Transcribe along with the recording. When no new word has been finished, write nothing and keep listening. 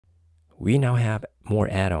We now have more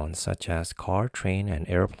add-ons such as car, train, and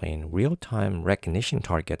airplane real-time recognition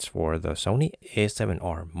targets for the Sony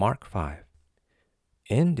A7R Mark V.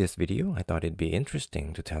 In this video, I thought it'd be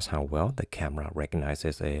interesting to test how well the camera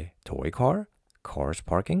recognizes a toy car, cars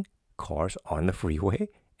parking, cars on the freeway,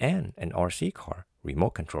 and an RC car,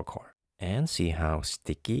 remote control car, and see how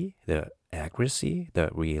sticky, the accuracy,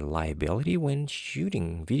 the reliability when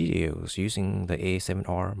shooting videos using the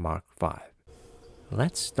A7R Mark V.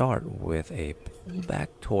 Let's start with a pullback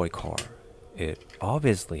toy car. It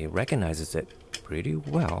obviously recognizes it pretty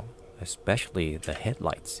well, especially the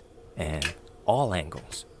headlights and all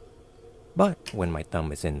angles. But when my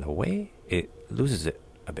thumb is in the way, it loses it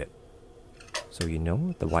a bit. So you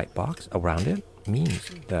know the white box around it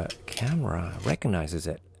means the camera recognizes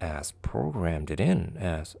it as programmed it in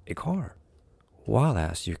as a car. While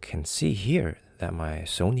as you can see here that my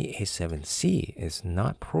Sony A7C is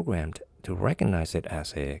not programmed to recognize it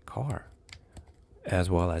as a car, as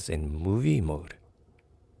well as in movie mode.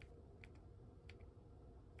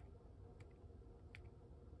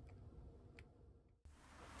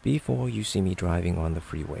 Before you see me driving on the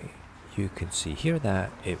freeway, you can see here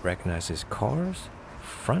that it recognizes cars,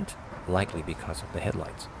 front likely because of the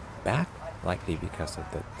headlights, back likely because of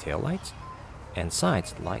the taillights, and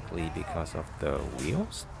sides likely because of the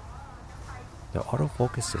wheels. The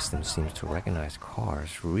autofocus system seems to recognize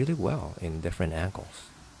cars really well in different angles.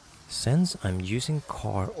 Since I'm using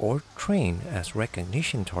car or train as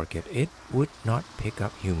recognition target, it would not pick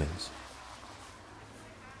up humans.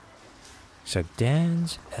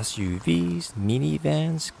 Sedans, SUVs,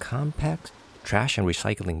 minivans, compacts, trash and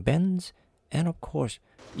recycling bins, and of course,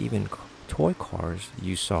 even toy cars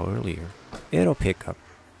you saw earlier, it'll pick up.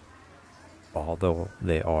 Although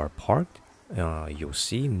they are parked, you'll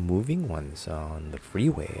see moving ones on the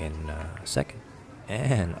freeway in a second.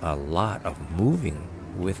 And a lot of moving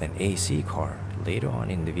with an AC car later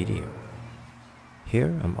on in the video.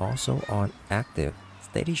 Here I'm also on active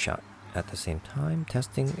steady shot, at the same time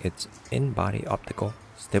testing its in-body optical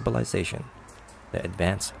stabilization, the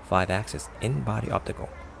advanced 5-axis in-body optical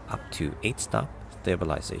up to 8-stop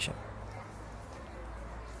stabilization.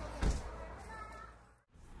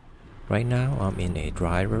 Right now I'm in a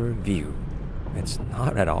driver view. It's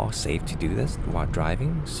not at all safe to do this while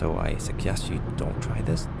driving, so I suggest you don't try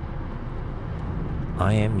this.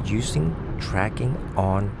 I am using tracking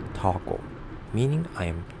on toggle, meaning I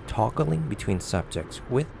am toggling between subjects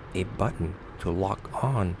with a button to lock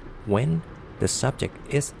on when the subject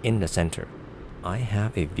is in the center. I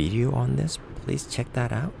have a video on this, please check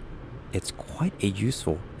that out. It's quite a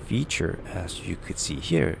useful feature as you could see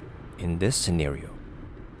here in this scenario.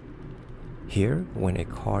 Here, when a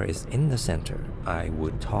car is in the center, I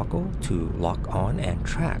would toggle to lock on and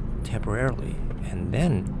track temporarily, and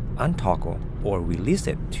then untoggle or release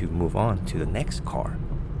it to move on to the next car,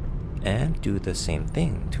 and do the same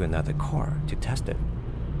thing to another car to test it.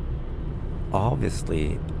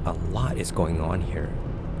 Obviously, a lot is going on here.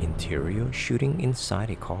 Interior shooting inside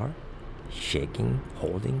a car, shaking,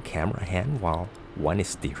 holding camera hand while one is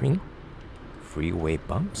steering, freeway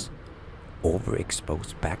bumps,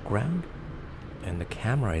 overexposed background, and the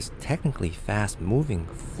camera is technically fast moving,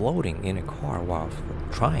 floating in a car while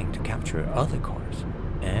trying to capture other cars.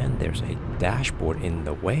 And there's a dashboard in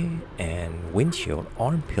the way and windshield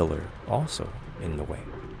arm pillar also in the way.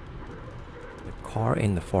 The car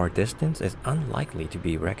in the far distance is unlikely to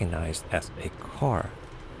be recognized as a car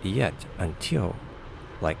yet until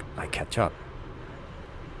I catch up.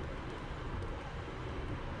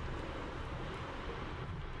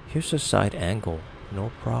 Here's a side angle,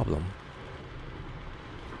 no problem.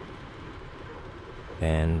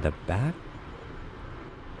 And the back.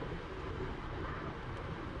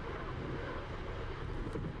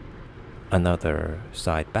 Another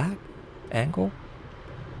side back angle.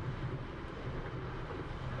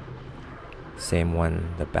 Same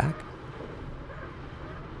one, the back.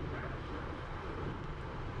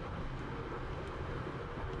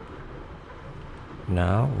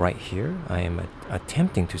 Now, right here, I am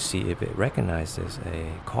attempting to see if it recognizes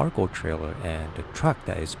a cargo trailer and the truck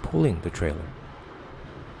that is pulling the trailer.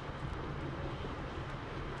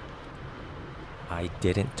 I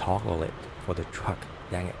didn't toggle it for the truck,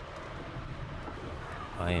 dang it.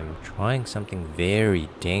 I am trying something very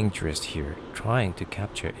dangerous here, trying to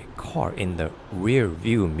capture a car in the rear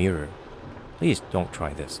view mirror. Please don't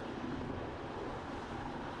try this.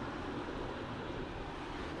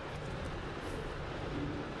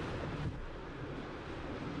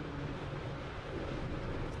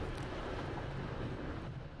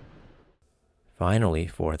 Finally,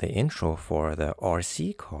 for the intro for the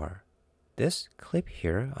RC car, this clip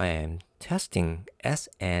here, I am testing S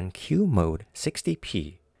and Q mode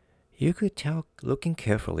 60p. You could tell looking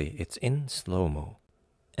carefully it's in slow-mo.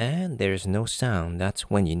 And there's no sound, that's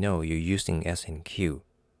when you know you're using S and Q.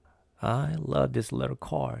 I love this little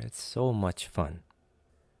car, it's so much fun.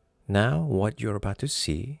 Now what you're about to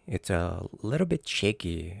see, it's a little bit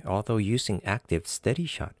shaky although using active steady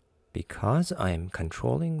shot because I'm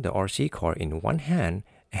controlling the RC car in one hand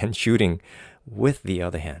and shooting with the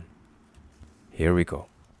other hand. Here we go.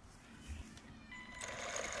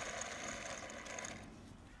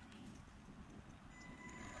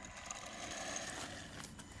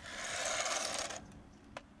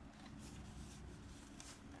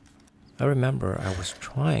 I remember I was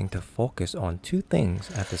trying to focus on two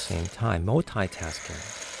things at the same time, multitasking.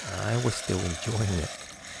 I was still enjoying it.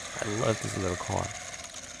 I love this little car.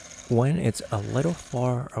 When it's a little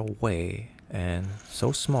far away and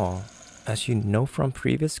so small, as you know from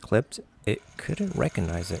previous clips, it couldn't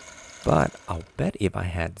recognize it. But I'll bet if I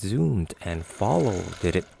had zoomed and followed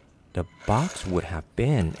it, the box would have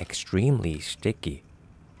been extremely sticky.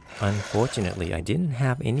 Unfortunately, I didn't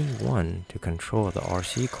have anyone to control the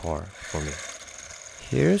RC car for me.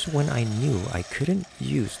 Here's when I knew I couldn't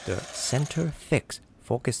use the center fix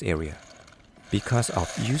focus area. Because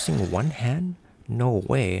of using one hand, no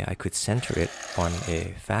way I could center it on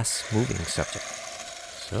a fast-moving subject.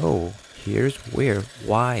 So here's where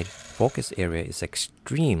wide focus area is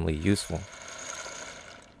extremely useful.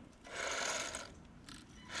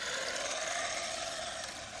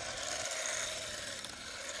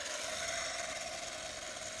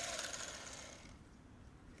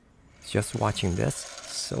 Just watching this,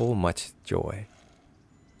 so much joy.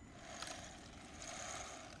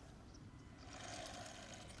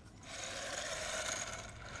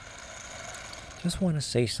 Just want to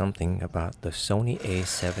say something about the Sony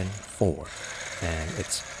A7R V and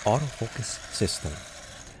its autofocus system.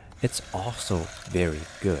 It's also very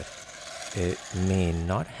good. It may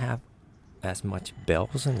not have as much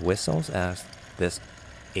bells and whistles as this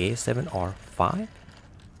A7R V,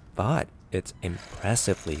 but it's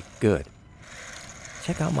impressively good.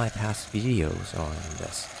 Check out my past videos on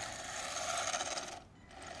this.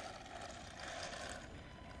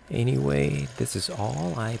 Anyway, this is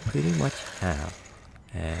all I pretty much have.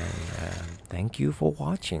 And thank you for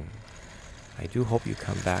watching. I do hope you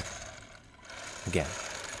come back again.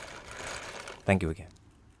 Thank you again.